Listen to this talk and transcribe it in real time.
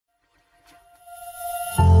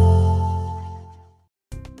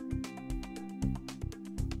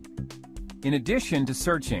In addition to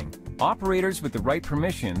searching, operators with the right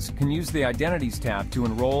permissions can use the Identities tab to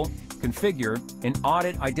enroll, configure, and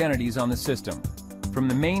audit identities on the system. From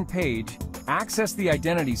the main page, access the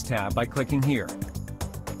Identities tab by clicking here.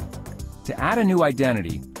 To add a new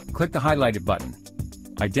identity, click the highlighted button.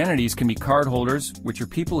 Identities can be cardholders, which are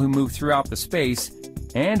people who move throughout the space,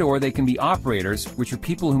 and/or they can be operators, which are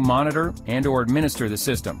people who monitor and/or administer the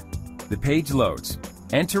system. The page loads.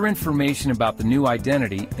 Enter information about the new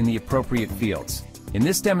identity in the appropriate fields. In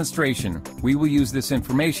this demonstration, we will use this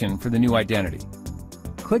information for the new identity.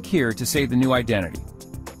 Click here to save the new identity.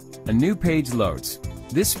 A new page loads.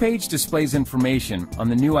 This page displays information on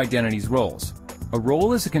the new identity's roles. A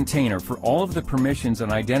role is a container for all of the permissions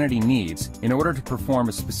an identity needs in order to perform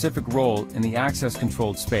a specific role in the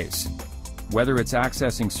access-controlled space, whether it's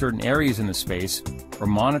accessing certain areas in the space or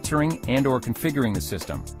monitoring and/or configuring the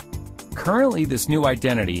system. Currently, this new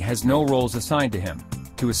identity has no roles assigned to him.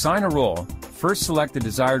 To assign a role, first select the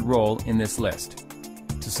desired role in this list.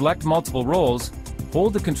 To select multiple roles,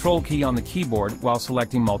 hold the Control key on the keyboard while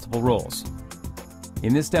selecting multiple roles.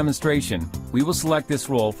 In this demonstration, we will select this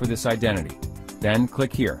role for this identity. Then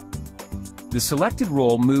click here. The selected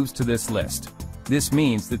role moves to this list. This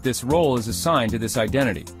means that this role is assigned to this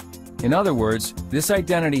identity. In other words, this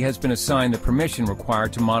identity has been assigned the permission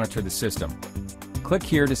required to monitor the system. Click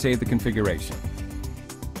here to save the configuration.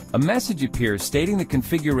 A message appears stating the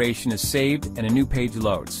configuration is saved and a new page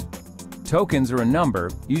loads. Tokens are a number,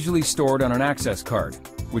 usually stored on an access card,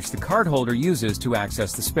 which the cardholder uses to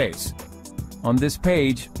access the space. On this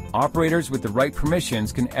page, operators with the right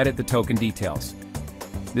permissions can edit the token details.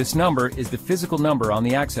 This number is the physical number on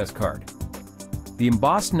the access card. The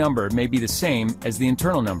embossed number may be the same as the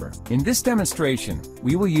internal number. In this demonstration,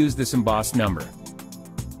 we will use this embossed number.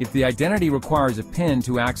 If the identity requires a PIN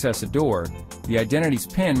to access a door, the identity's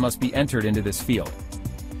PIN must be entered into this field.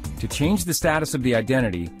 To change the status of the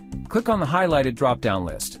identity, click on the highlighted drop-down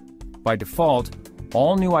list. By default,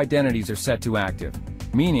 all new identities are set to active,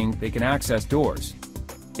 meaning they can access doors.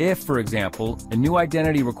 If, for example, a new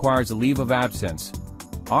identity requires a leave of absence,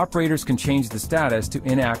 operators can change the status to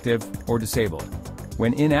inactive or disabled.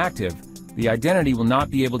 When inactive, the identity will not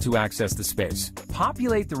be able to access the space.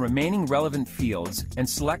 Populate the remaining relevant fields and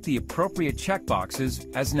select the appropriate checkboxes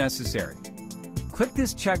as necessary. Click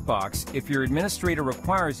this checkbox if your administrator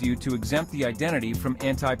requires you to exempt the identity from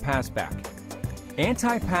Anti-Passback.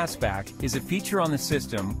 Anti-Passback is a feature on the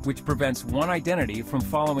system which prevents one identity from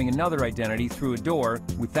following another identity through a door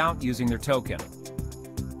without using their token.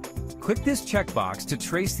 Click this checkbox to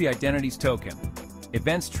trace the identity's token.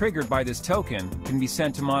 Events triggered by this token can be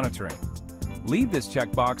sent to monitoring. Leave this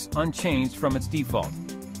checkbox unchanged from its default.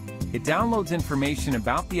 It downloads information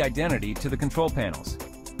about the identity to the control panels.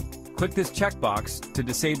 Click this checkbox to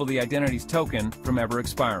disable the identity's token from ever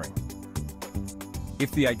expiring.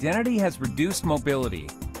 If the identity has reduced mobility,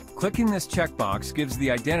 clicking this checkbox gives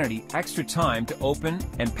the identity extra time to open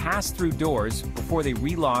and pass through doors before they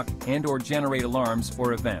relock and/or generate alarms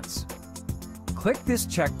or events. Click this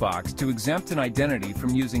checkbox to exempt an identity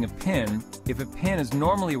from using a PIN if a PIN is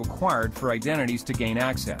normally required for identities to gain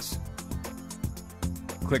access.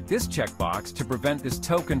 Click this checkbox to prevent this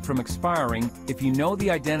token from expiring if you know the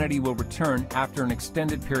identity will return after an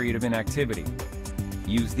extended period of inactivity.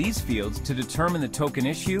 Use these fields to determine the token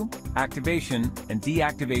issue, activation, and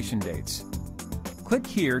deactivation dates. Click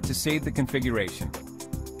here to save the configuration.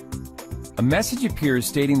 A message appears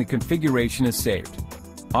stating the configuration is saved.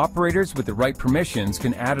 Operators with the right permissions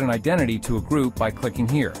can add an identity to a group by clicking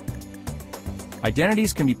here.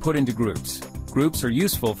 Identities can be put into groups. Groups are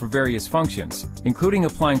useful for various functions, including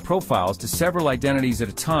applying profiles to several identities at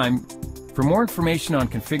a time. For more information on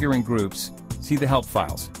configuring groups, see the help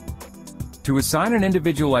files. To assign an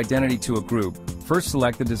individual identity to a group, first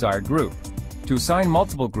select the desired group. To assign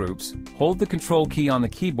multiple groups, hold the Control key on the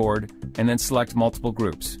keyboard and then select multiple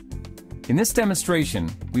groups. In this demonstration,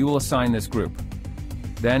 we will assign this group.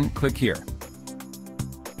 Then click here.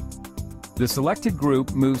 The selected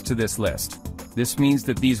group moves to this list. This means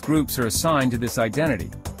that these groups are assigned to this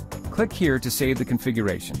identity. Click here to save the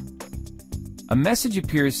configuration. A message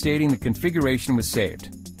appears stating the configuration was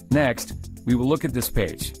saved. Next, we will look at this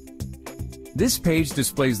page. This page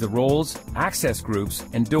displays the roles, access groups,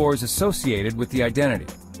 and doors associated with the identity.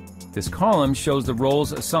 This column shows the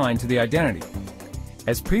roles assigned to the identity.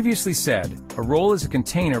 As previously said, a role is a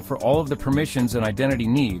container for all of the permissions an identity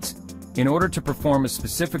needs in order to perform a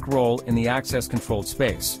specific role in the access-controlled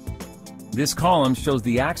space. This column shows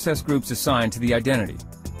the access groups assigned to the identity.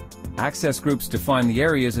 Access groups define the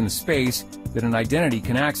areas in the space that an identity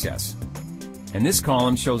can access. And this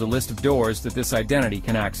column shows a list of doors that this identity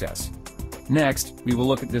can access. Next, we will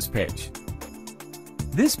look at this page.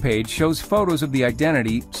 This page shows photos of the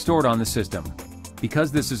identity stored on the system.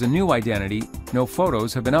 Because this is a new identity, no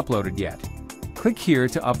photos have been uploaded yet. Click here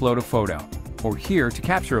to upload a photo, or here to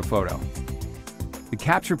capture a photo. The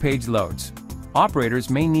capture page loads. Operators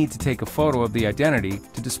may need to take a photo of the identity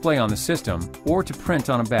to display on the system or to print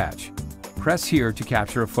on a badge. Press here to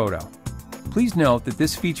capture a photo. Please note that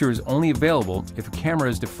this feature is only available if a camera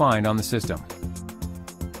is defined on the system.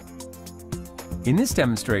 In this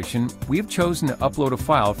demonstration, we have chosen to upload a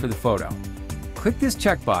file for the photo. Click this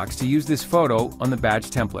checkbox to use this photo on the badge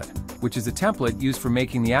template, which is the template used for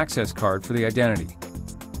making the access card for the identity.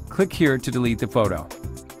 Click here to delete the photo.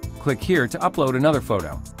 Click here to upload another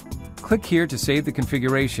photo. Click here to save the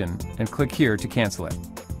configuration, and click here to cancel it.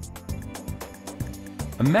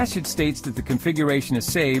 A message states that the configuration is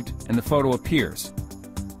saved and the photo appears.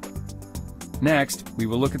 Next, we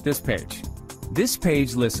will look at this page. This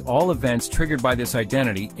page lists all events triggered by this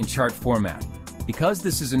identity in chart format. Because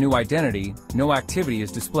this is a new identity, no activity is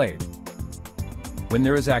displayed. When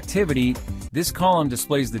there is activity, this column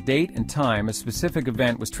displays the date and time a specific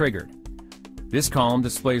event was triggered. This column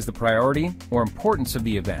displays the priority or importance of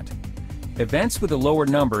the event. Events with a lower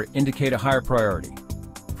number indicate a higher priority.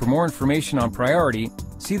 For more information on priority,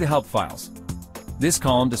 see the help files. This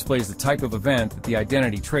column displays the type of event that the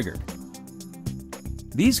identity triggered.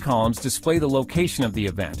 These columns display the location of the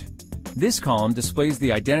event. This column displays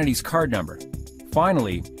the identity's card number.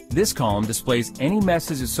 Finally, this column displays any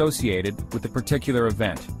message associated with the particular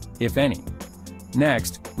event, if any.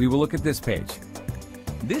 Next, we will look at this page.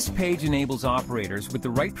 This page enables operators with the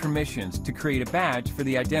right permissions to create a badge for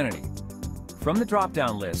the identity. From the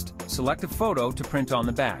drop-down list, select a photo to print on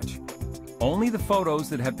the badge. Only the photos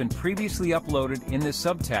that have been previously uploaded in this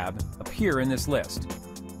sub-tab appear in this list.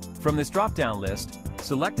 From this drop-down list,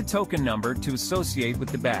 select a token number to associate with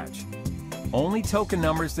the badge. Only token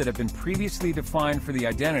numbers that have been previously defined for the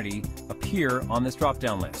identity appear on this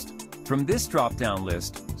drop-down list. From this drop-down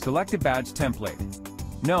list, select a badge template.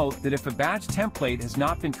 Note that if a badge template has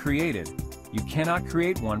not been created, you cannot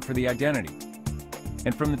create one for the identity.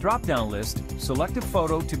 And from the drop-down list, select a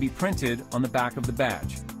photo to be printed on the back of the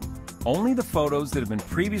badge. Only the photos that have been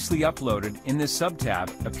previously uploaded in this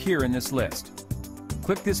sub-tab appear in this list.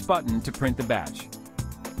 Click this button to print the badge.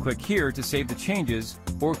 Click here to save the changes,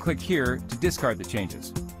 or click here to discard the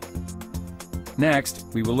changes. Next,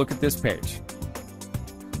 we will look at this page.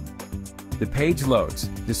 The page loads,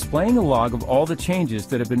 displaying a log of all the changes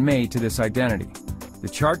that have been made to this identity. The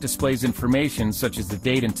chart displays information such as the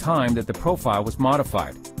date and time that the profile was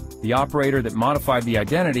modified, the operator that modified the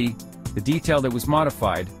identity, the detail that was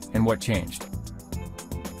modified, and what changed.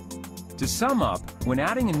 To sum up, when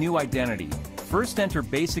adding a new identity, first enter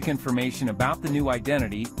basic information about the new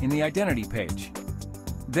identity in the Identity page.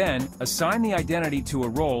 Then, assign the identity to a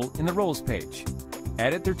role in the Roles page.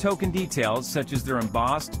 Edit their token details such as their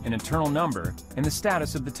embossed and internal number and the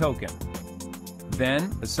status of the token. Then,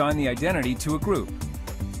 assign the identity to a group.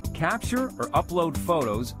 Capture or upload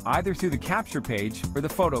photos either through the Capture page or the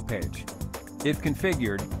Photo page. If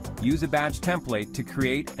configured, use a badge template to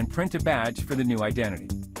create and print a badge for the new identity.